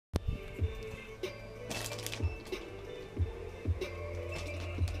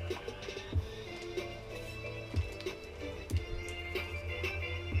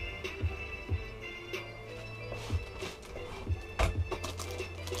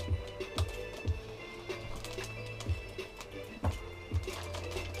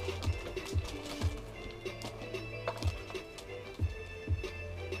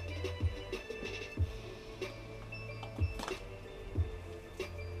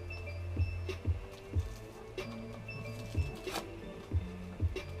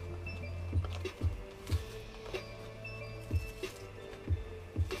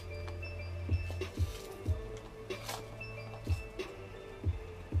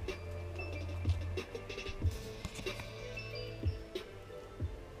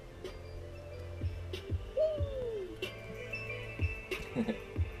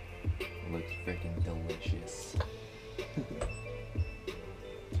Looks freaking delicious.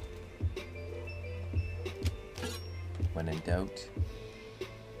 When in doubt,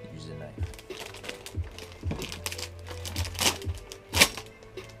 use a knife.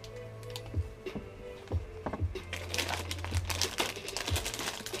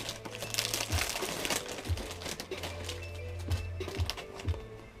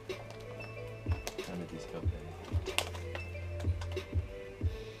 How did these open?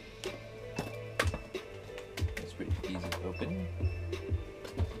 It's pretty easy to open.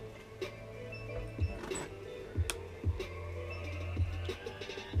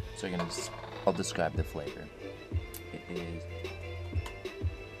 So I'll describe the flavor. It is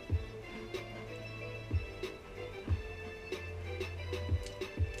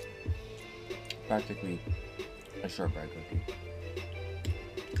practically a shortbread cookie.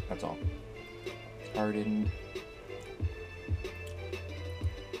 That's all. Hardened.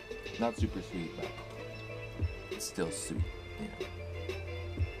 Not super sweet, but it's still sweet, you know.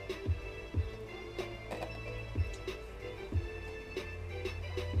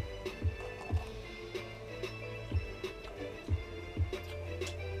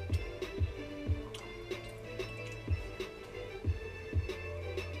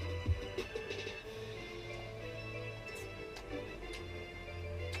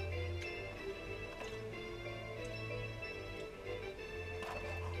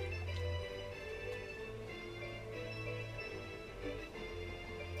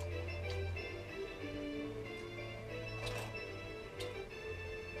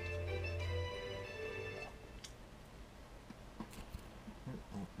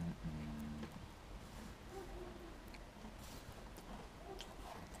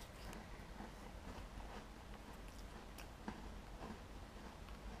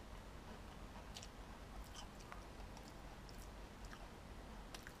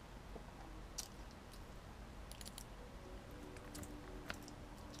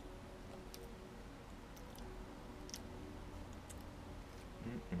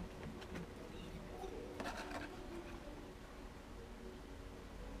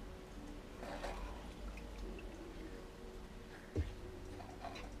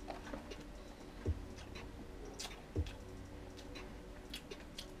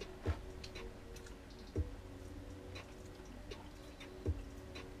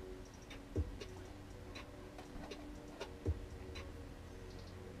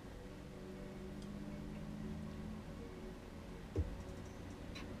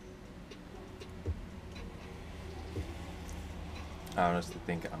 I honestly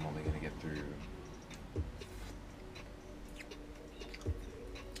think I'm only gonna get through.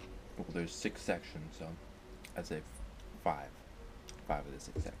 Well, there's 6 sections, so I'd say 5. 5 of the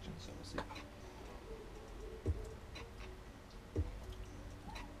 6 sections, so we'll see.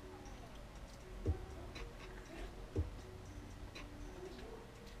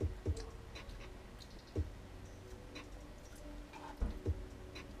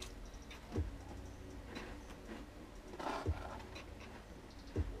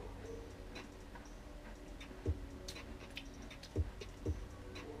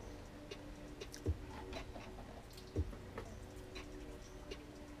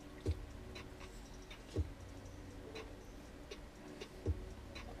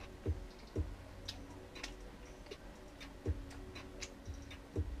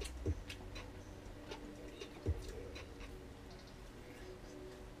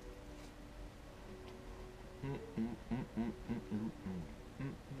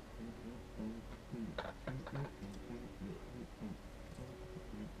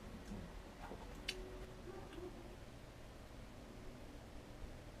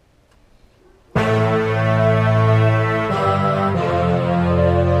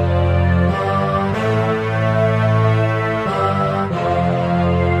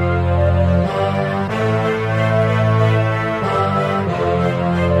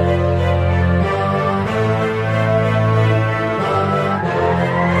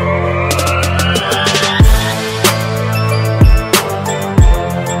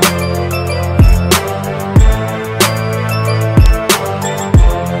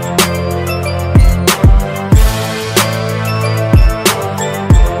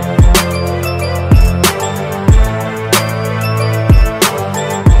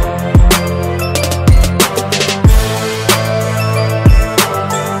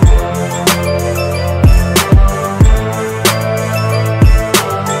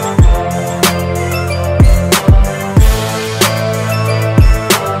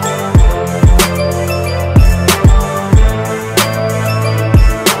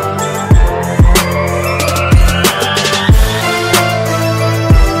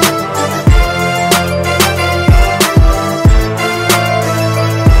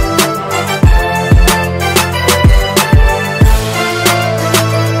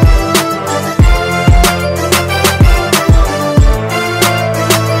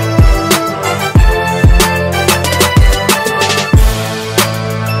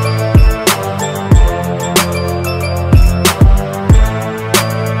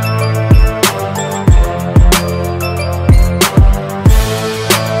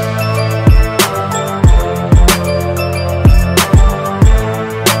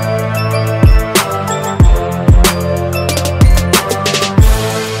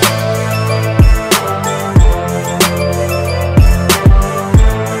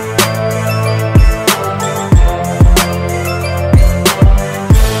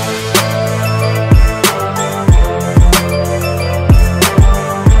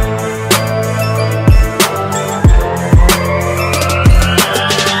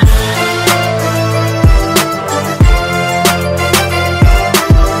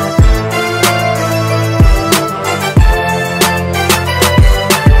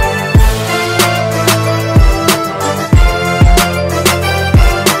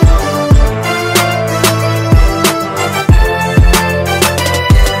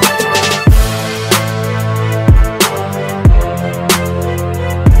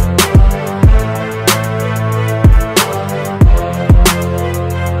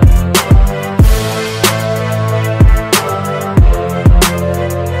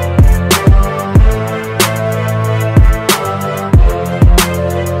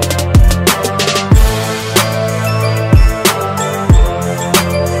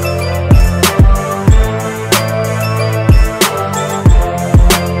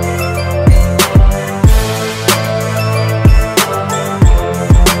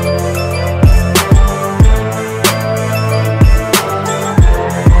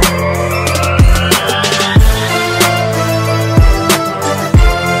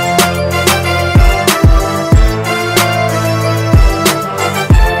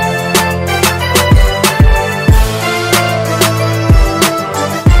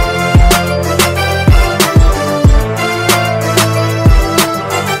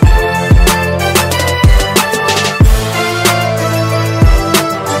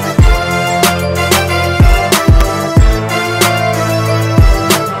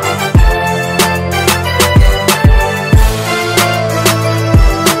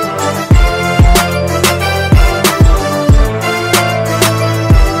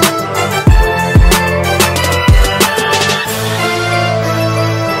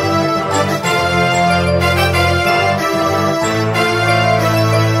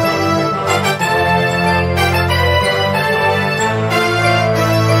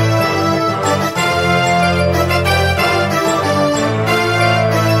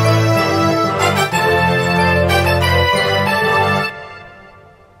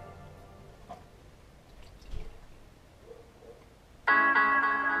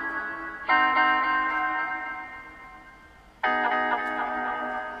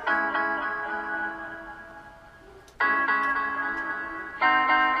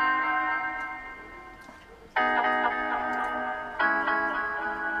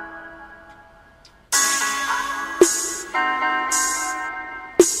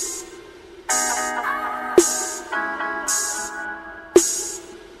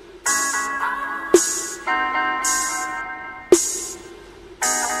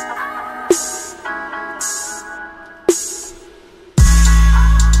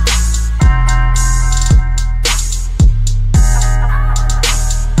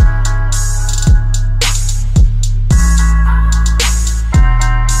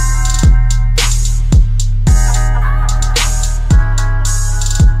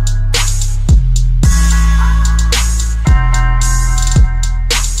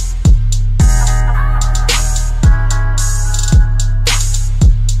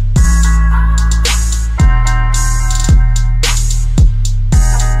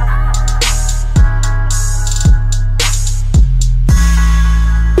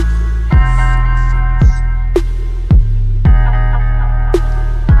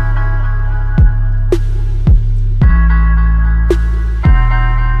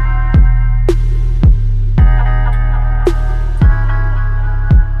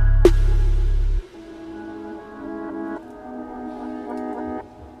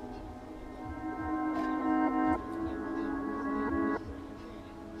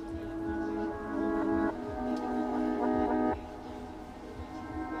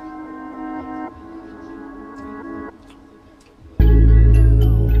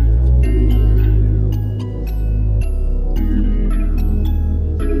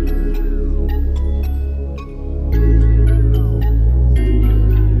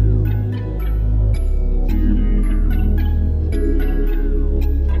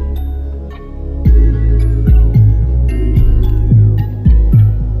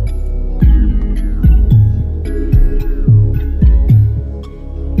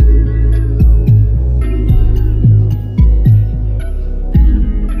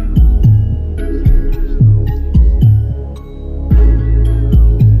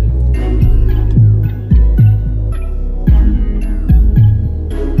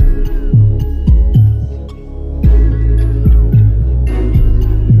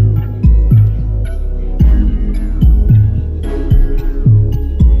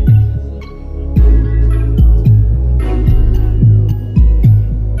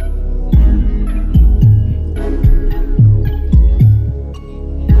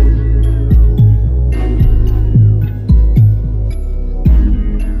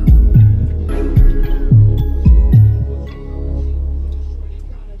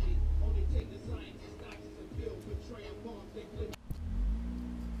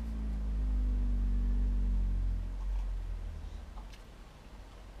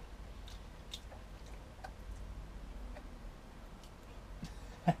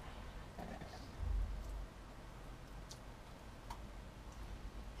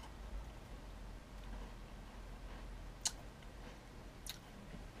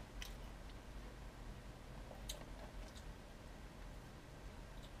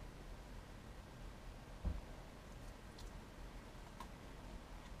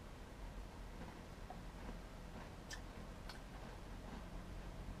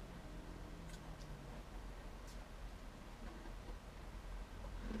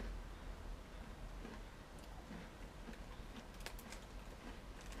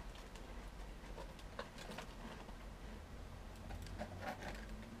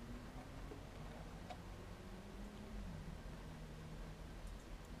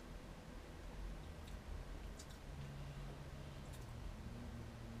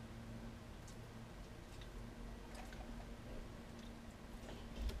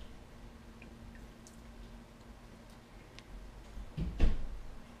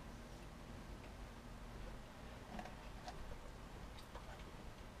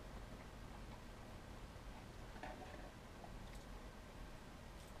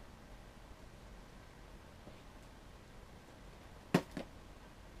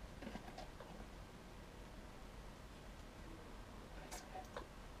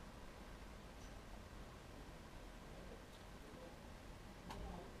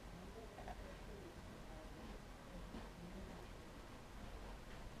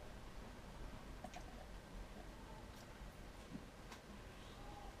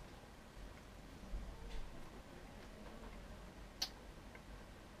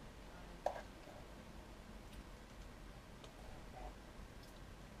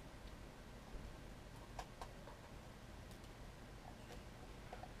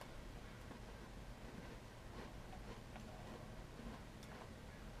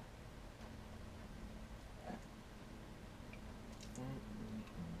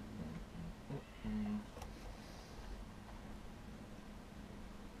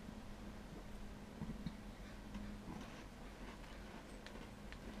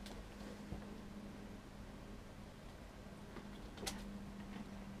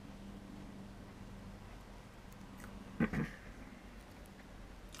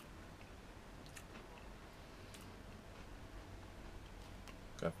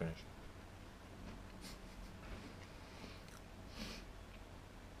 Got finished.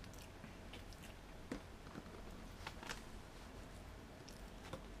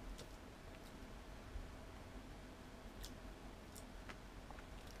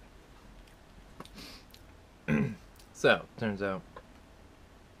 So, turns out,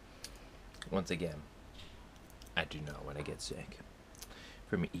 once again, I do not want to get sick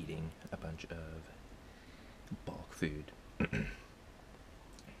from eating a bunch of bulk food.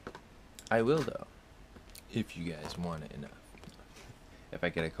 I will, though, if you guys want it enough. If I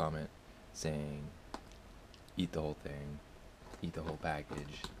get a comment saying, eat the whole thing, eat the whole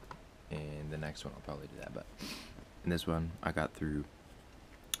package, and the next one I'll probably do that, but in this one, I got through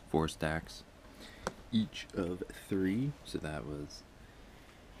 4 stacks, each of 3, so that was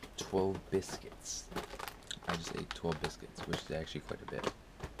 12 biscuits. I just ate 12 biscuits, which is actually quite a bit.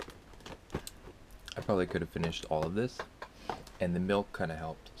 I probably could have finished all of this, and the milk kind of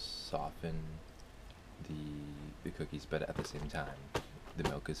helped soften the cookies, but at the same time, the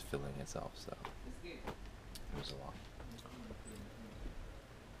milk is filling itself, so it was a lot.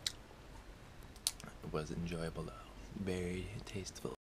 It was enjoyable though, very tasteful.